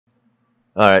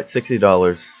Alright, $60.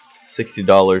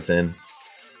 $60 in.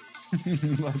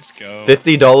 Let's go.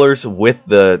 $50 with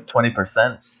the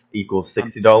 20% equals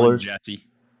 $60. Jesse.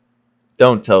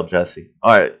 Don't tell Jesse.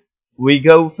 Alright, we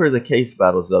go for the case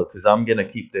battles though, because I'm gonna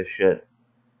keep this shit.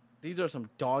 These are some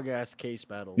dog ass case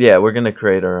battles. Yeah, we're gonna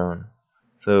create our own.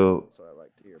 So I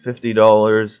like to hear.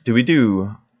 $50. Do we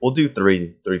do? We'll do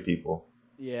three people.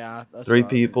 Yeah, that's three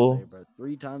what I was gonna people. say, but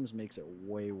 3 times makes it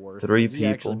way worse. Three You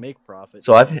actually people. make profit.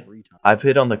 So I've I've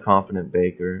hit on the confident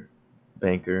banker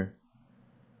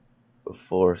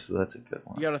before, so that's a good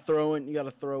one. You gotta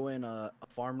throw in a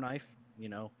farm knife. You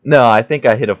know. No, I think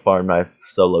I hit a farm knife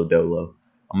solo dolo.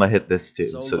 I'm gonna hit this too.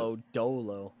 Solo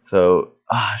dolo. So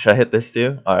should I hit this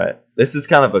too? All right, this is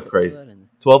kind of a crazy.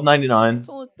 $12.99. It's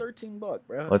only $13,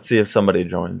 bro. Let's see if somebody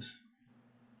joins.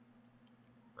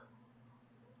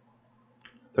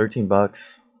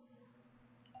 $13.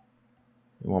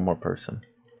 One more person.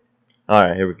 All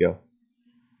right, here we go.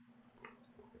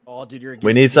 Oh, dude,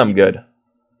 we need some good.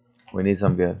 We need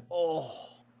some good. Oh.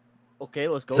 Okay,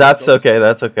 let's go. That's okay.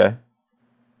 That's okay.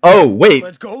 Oh wait.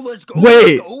 Let's go. Let's go.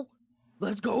 Wait. Let's go.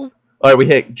 Let's go. All right, we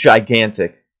hit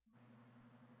gigantic.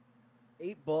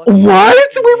 $8. What? We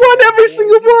won every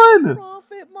single one.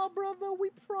 Profit, my brother.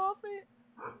 We profit.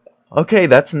 Okay,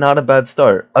 that's not a bad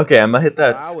start. Okay, I'm gonna hit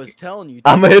that. I was telling you.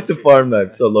 I'm gonna hit the farm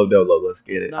knife. Solo dolo. Let's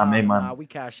get it. Nah, I made mine. Nah, we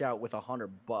cash out with $100.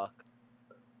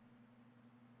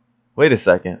 Wait a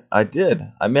second. I did.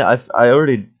 I mean, I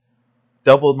already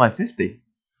doubled my 50.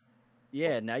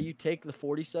 Yeah, now you take the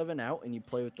 47 out and you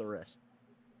play with the rest. You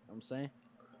know what I'm saying?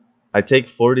 I take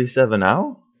 47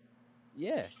 out?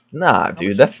 Yeah. Nah,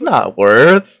 dude, that's not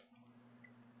worth.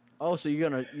 Oh, so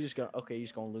you're just gonna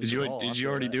lose. Did you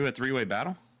already do a 3-way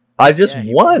battle? I just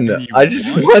won. I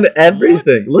just won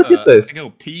everything. Look at this. I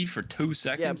go pee for 2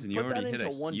 seconds and you already hit a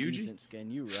huge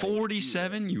skin.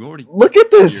 47. You already. Look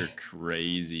at this. You're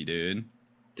crazy, dude.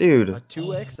 Dude. A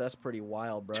 2x, that's pretty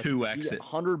wild, bro. 2x it.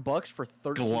 $100 for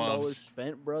 $13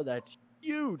 spent, bro. That's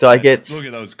huge. Do I get? Look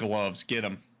at those gloves. Get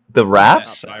them. The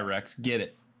wraps? Cyrex. Get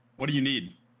it. What do you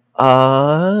need?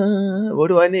 What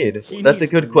do I need? That's a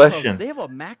good question. They have a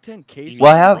Mac 10 case.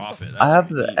 Well, I have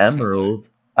the emerald.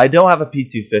 I don't have a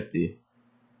P250.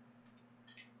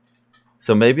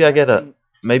 So maybe I get a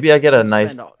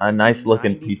nice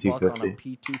looking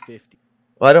P250.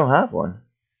 Well, I don't have one.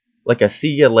 Like a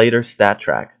see ya later stat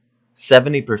track.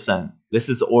 70%. This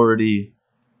is already.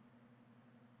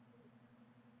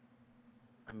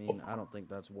 I mean, I don't think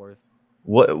that's worth.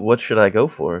 What should I go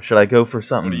for? Should I go for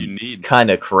something? What do you need?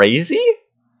 Kind of crazy?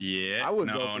 Yeah. I would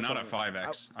no, not a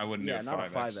 5x. I wouldn't do a 5x. Not a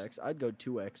 5x. I'd go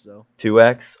 2x though.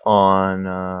 2x on.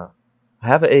 I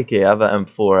have an AK. I have an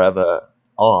M4. I have a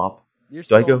AWP.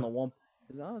 Do I go?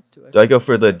 No, do I go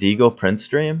for the Deagle print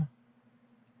stream?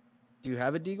 Do you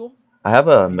have a Deagle? I have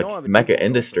a Mecha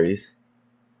Industries.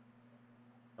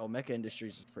 Oh, Mecha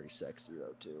Industries is pretty sexy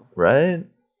though too. Right?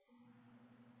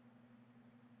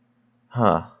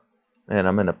 Huh. Man,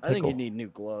 I'm in a pickle. I think you need new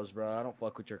gloves, bro. I don't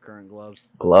fuck with your current gloves.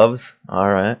 Gloves?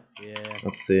 Alright. Yeah.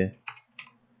 Let's see.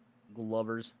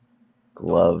 Gloves.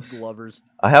 Glovers.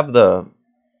 I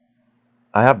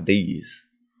have these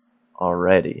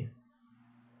already.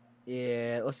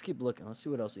 Yeah, let's keep looking. Let's see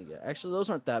what else you get. Actually, those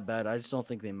aren't that bad. I just don't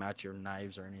think they match your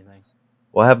knives or anything.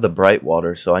 Well, I have the bright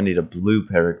water, so I need a blue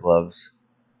pair of gloves.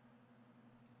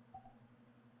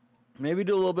 Maybe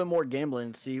do a little bit more gambling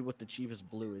and see what the cheapest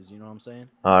blue is. You know what I'm saying?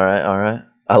 All right.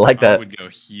 I like that. I would go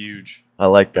huge. I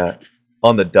like that.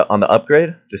 On the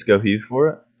upgrade, just go huge for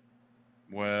it.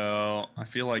 Well, I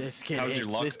feel like this kid how's your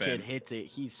luck this been? kid hits it.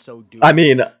 He's so duped. I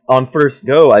mean, on first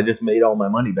go, I just made all my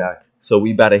money back, so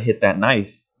we better hit that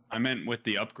knife. I meant with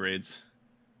the upgrades.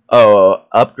 Oh,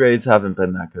 upgrades haven't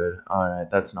been that good. All right,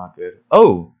 that's not good.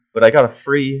 Oh, but I got a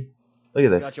free. Look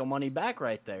at this. You got your money back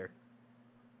right there.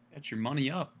 Get your money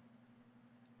up.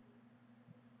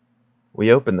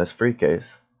 We opened this free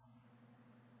case.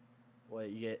 What,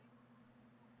 you get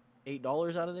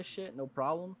 $8 out of this shit? No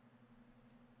problem.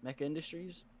 Mecha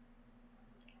Industries.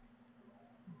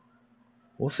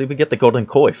 We'll see. We get the golden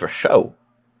koi for show.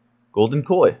 Golden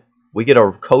koi. We get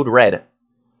our code red.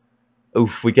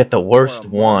 Oof, we get the worst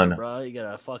one. Bro, you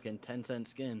got a fucking 10-cent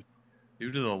skin.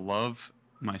 Due to the love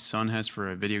my son has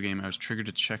for a video game, I was triggered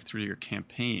to check through your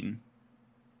campaign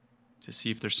to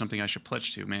see if there's something I should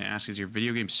pledge to. May I ask, is your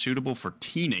video game suitable for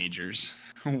teenagers?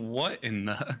 What in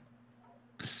the...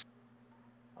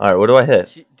 Alright, what do I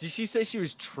hit? Did she say she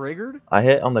was triggered? I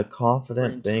hit on the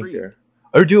confident banker.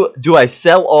 Or do I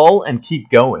sell all and keep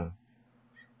going?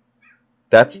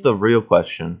 That's the real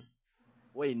question.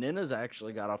 Wait, Nina's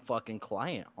actually got a fucking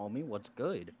client, homie. What's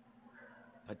good?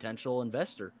 Potential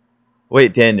investor.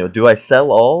 Wait, Daniel, do I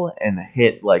sell all and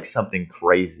hit like something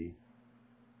crazy?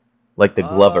 Like the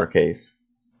Glover case.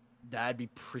 That'd be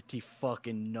pretty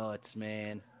fucking nuts,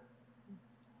 man.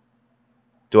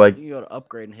 Do I? You can go to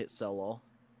upgrade and hit sell all.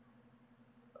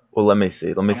 Well, let me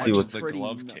see. Let me How see much what's is the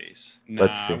glove case.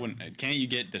 Let's Nah, see. I wouldn't. Can't you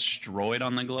get destroyed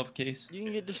on the glove case? You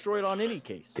can get destroyed on any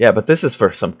case. Yeah, but this is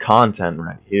for some content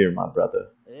right here, my brother.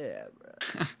 Yeah,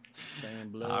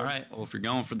 bro. All right. Well, if you're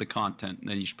going for the content,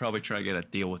 then you should probably try to get a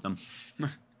deal with them.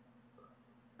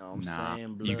 Nah,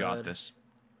 you got this.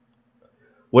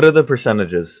 What are the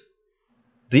percentages?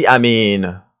 I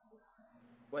mean.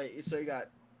 Wait, so you got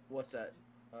what's that?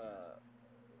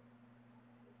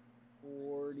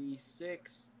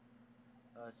 46,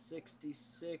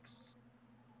 66,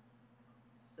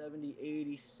 70,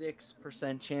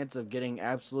 86% chance of getting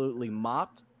absolutely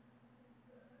mopped.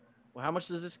 Well, how much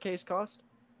does this case cost?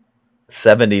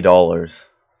 $70.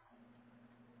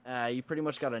 You pretty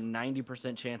much got a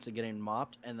 90% chance of getting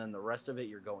mopped, and then the rest of it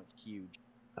you're going huge.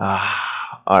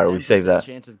 Ah, all right, we save that.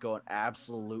 Chance of going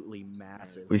absolutely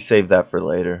massive. We save that for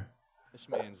later. This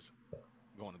man's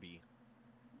going to be.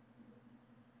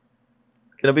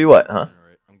 Gonna be what, huh?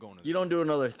 You don't do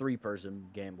another 3-person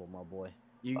gamble, my boy.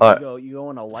 You go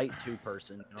in a light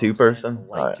 2-person. You know 2-person?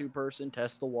 Light 2-person.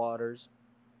 Test the waters.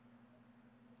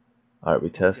 All right, we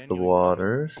test the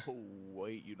waters. Oh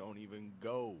wait, you don't even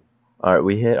go. All right,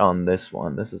 we hit on this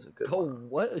one. This is a good one. Go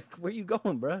what? Where you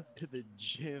going, bro? To the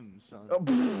gym, son.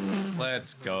 Oh,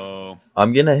 Let's go.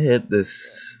 I'm gonna hit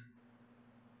this.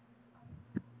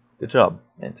 Good job,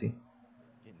 Nancy.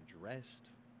 Getting dressed.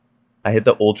 I hit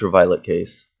the ultraviolet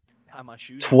case. How my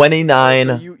shoes? 29.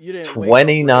 so you didn't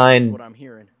 29. Wake up ready, is what I'm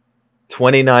hearing.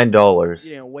 $29. You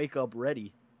didn't wake up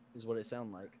ready, is what it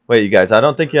sounded like. Wait, you guys, I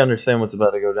don't think you understand what's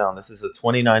about to go down. This is a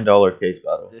 $29 case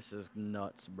battle. This is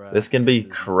nuts, bro. This can be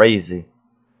crazy.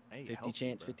 Hey, 50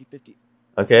 chance, 50-50.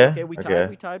 Okay. Okay, we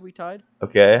tied.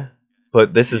 Okay.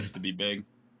 But this Needs is to be big.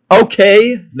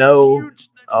 okay. No. Huge.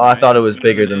 Oh, I thought it was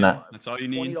bigger than that. That's all you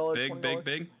need. $20, Big, $20. big,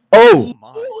 big. Oh,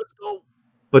 my. let's go.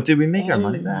 but did we make our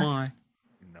money back? My.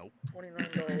 Nope.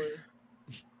 $29.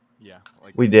 Yeah.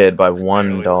 Like We did by Barely.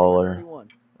 $1. 31.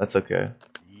 That's okay.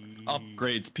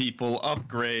 Upgrades, people.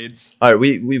 Upgrades. All right,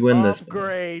 we win this.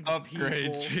 Upgrades,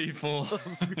 Upgrades, people.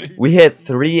 We hit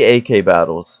 3 AK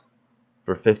battles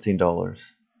for $15.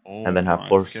 Oh And then have my,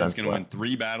 4 this guy's cents gonna win left.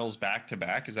 3 battles back to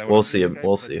back. Is that what We'll it see. is?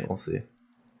 We'll see. We'll see.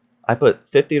 I put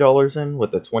 $50 in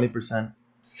with the 20%,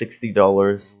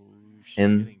 $60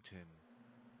 in.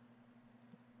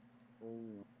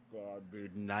 Oh god,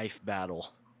 dude, knife battle.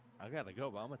 I gotta go,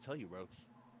 but I'm gonna tell you, bro.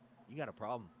 You got a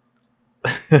problem.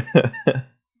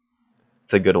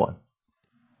 It's a good one.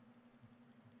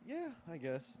 Yeah, I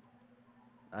guess.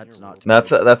 That's You're not. welcome.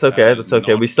 That's okay. That That's is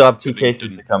okay. not We still have 2 good.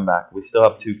 cases to come back. We still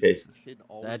have 2 cases.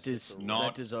 That is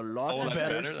not- that is a lot Oh, that's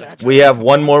better. better, that's stat. We have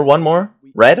one more.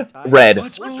 Red? Red.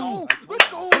 Let's go. Let's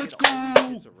go. Let's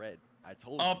go. It's a red. I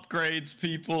told you. Upgrades,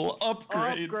 people.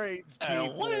 Upgrades. Upgrades,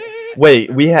 people. LA.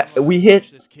 Wait, we hit.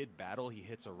 This kid battle, he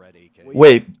hits a red AK.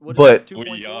 Wait, What is but this,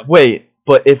 2.4? wait,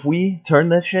 but if we turn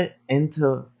this shit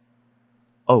into.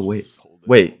 Oh wait, Sold it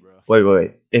wait, all, bro.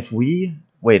 wait. If we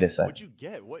wait a What'd second. you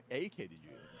get? What AK did you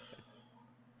get?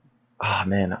 Ah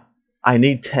man, I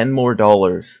need $10 more.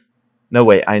 No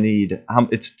wait, I need.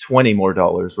 It's $20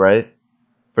 more, right?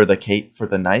 For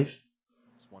the knife.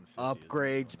 It's 150,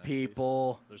 Upgrades, isn't it, on that case?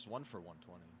 people. There's one for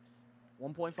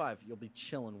 120. 1.5. You'll be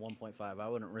chilling 1.5. I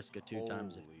wouldn't risk it 2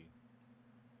 times. Holy.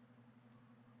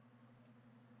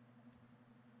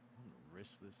 I wouldn't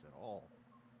risk this at all.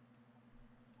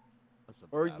 That's a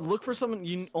Or battle look for cry. someone.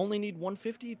 You only need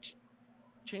 150.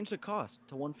 Change the cost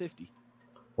to 150. And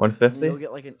 150. you'll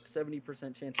get like a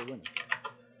 70% chance of winning.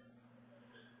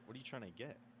 What are you trying to get?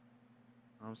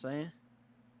 Know what I'm saying?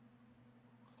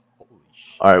 Holy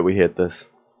shit. All right, we hit this.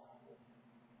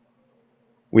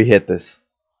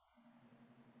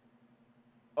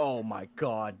 Oh my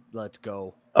god. Let's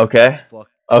go. Okay. Fuck.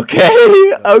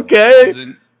 Okay. Okay.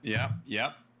 Wasn't-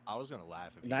 Yep. I was gonna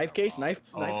laugh if you Knife got case, robbed.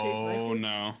 knife case. Oh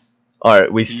no. All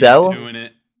right, we He's sell. doing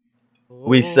it.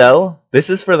 We sell. This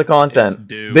is for the It's content.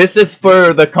 due. This is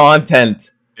for the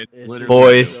content. It's This literally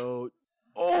Boys. is due. so-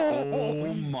 Oh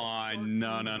he's my!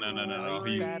 No!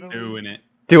 He's Battle. doing it.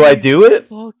 Do I do it?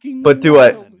 fucking But do I?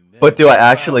 And then- But do I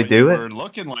actually Well, do you it? were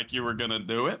looking like you were gonna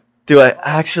do it. Do I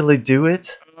actually do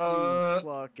it? You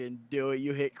fucking do it.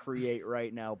 You hit create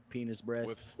right now, penis breath.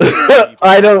 With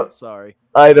I don't. Sorry.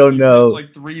 I don't You know. did,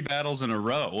 like 3 battles in a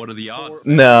row. What are the odds?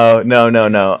 No. You're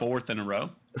 4th in a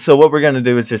row. So what we're gonna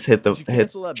do is just hit the Did you hit.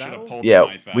 cancel that Should have battle? pulled the Yeah,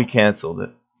 knife out. we canceled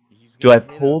it. He's Do I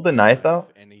gonna hit pull a the knife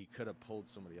out? And he could have pulled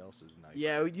somebody else's knife. knife.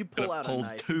 Yeah, you pull out a pulled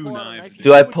knife. two Pull out a knives. knife.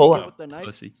 Do I See what you pull get out- with the knife?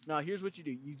 Pussy. No, here's what you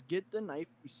do. You get the knife,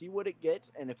 you see what it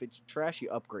gets, and if it's trash, you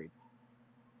upgrade.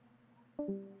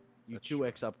 You That's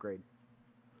 2x upgrade.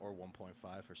 Or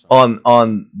 1.5 or something.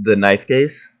 On the knife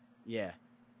case? Yeah.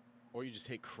 Or you just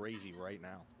hit crazy right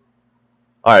now.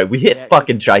 Alright, we hit Yeah, 'cause-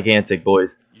 fucking gigantic,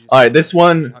 boys. You just Alright, hit this a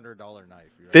one, $300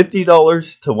 knife. You ready?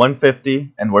 $50 to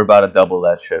 150, and we're about to double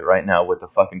that shit right now with the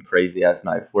fucking crazy ass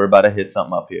knife. We're about to hit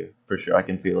something up here for sure. I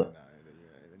can feel it.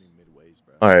 Any midways,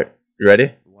 bro. All right, you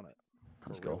ready? We want it.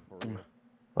 Let's For real, go. For real.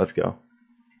 Let's go.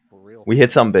 For real. We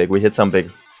hit something big. We hit something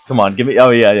big. Come on, give me.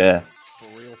 Oh yeah, yeah.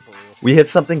 For real. For real. We hit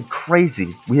something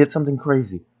crazy. We hit something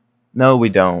crazy. No, we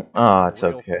don't. Ah, it's For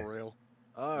real, okay. For real.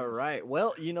 All right.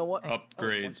 Well, you know what?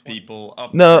 Upgrades, people.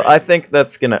 Upgrades. No, I think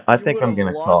that's gonna. I You think I'm would've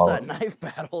gonna lost call that it. knife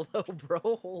battle, though, bro.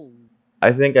 Holy.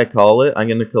 I think I call it. I'm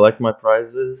gonna collect my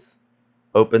prizes,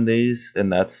 open these,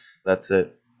 and that's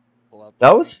it. Pull out the That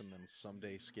knife was- and then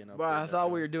someday skin Bro, I upgrade that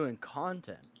thought we gun. were doing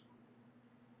content.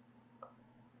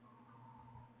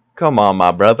 Come on,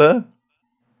 my brother.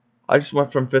 I just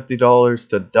went from $50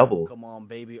 to double. Come on,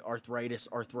 baby. Arthritis.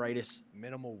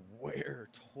 Minimal wear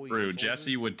toy. True. soldier.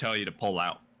 Jesse would tell you to pull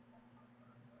out.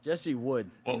 Jesse would.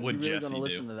 What And would you really Jesse gonna do?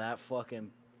 listen to that fucking?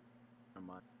 Never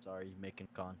mind. Sorry, you making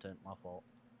content. My fault.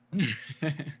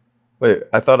 Wait,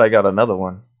 I thought I got another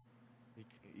one.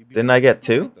 You'd be Didn't I get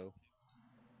two? right, though.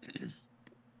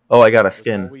 Oh, I got a There's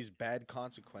skin. always bad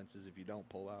consequences if you don't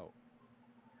pull out.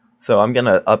 So I'm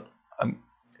gonna up.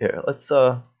 Here. Let's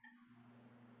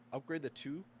Upgrade the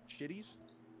 2 shitties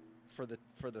for the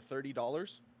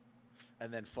 $30,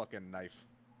 and then fucking knife.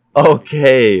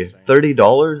 Okay,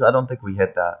 $30. I don't think we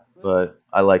hit that, but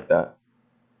I like that.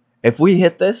 If we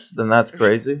hit this, then that's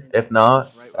crazy. If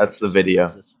not, Right, that's the just video.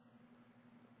 squeezes.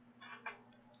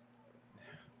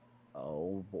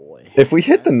 Oh boy. If we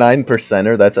hit the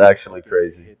 9%er, that's actually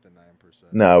crazy. Hit the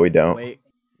 9%. No, we don't. Wait.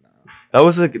 No.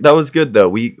 That was good though.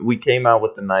 We came out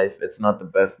with the knife. It's not the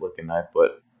best looking knife,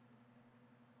 but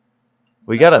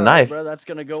we got a That's all right, knife. bro. That's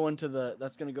gonna go into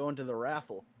the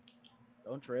raffle.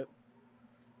 Don't trip.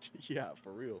 Yeah,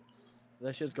 for real.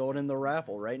 That shit's going in the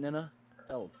raffle, right, Nina?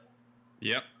 Tell 'em.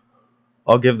 Yep.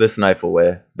 I'll give this knife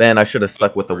away. Man, I should have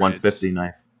stuck with the Upgrades. 150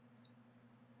 knife.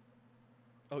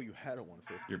 Oh, you had a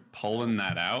 150. You're pulling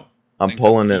that out. I'm Thing's a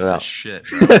pulling it piece of out. Shit,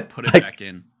 bro. Put it back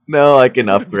in. No, I can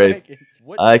upgrade.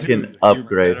 What I do can you have?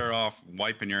 upgrade. You're better off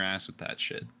wiping your ass with that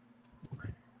shit.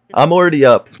 I'm already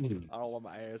up. I don't want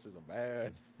my ass as a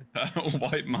man.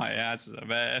 Wipe my ass,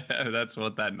 man. That's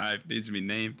what that knife needs to be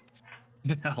named.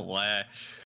 Hell,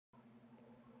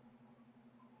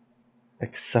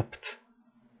 Accept.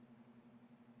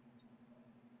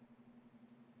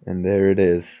 And there it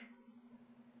is.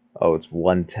 Oh, it's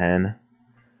 110.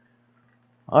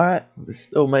 Alright, we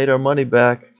still made our money back.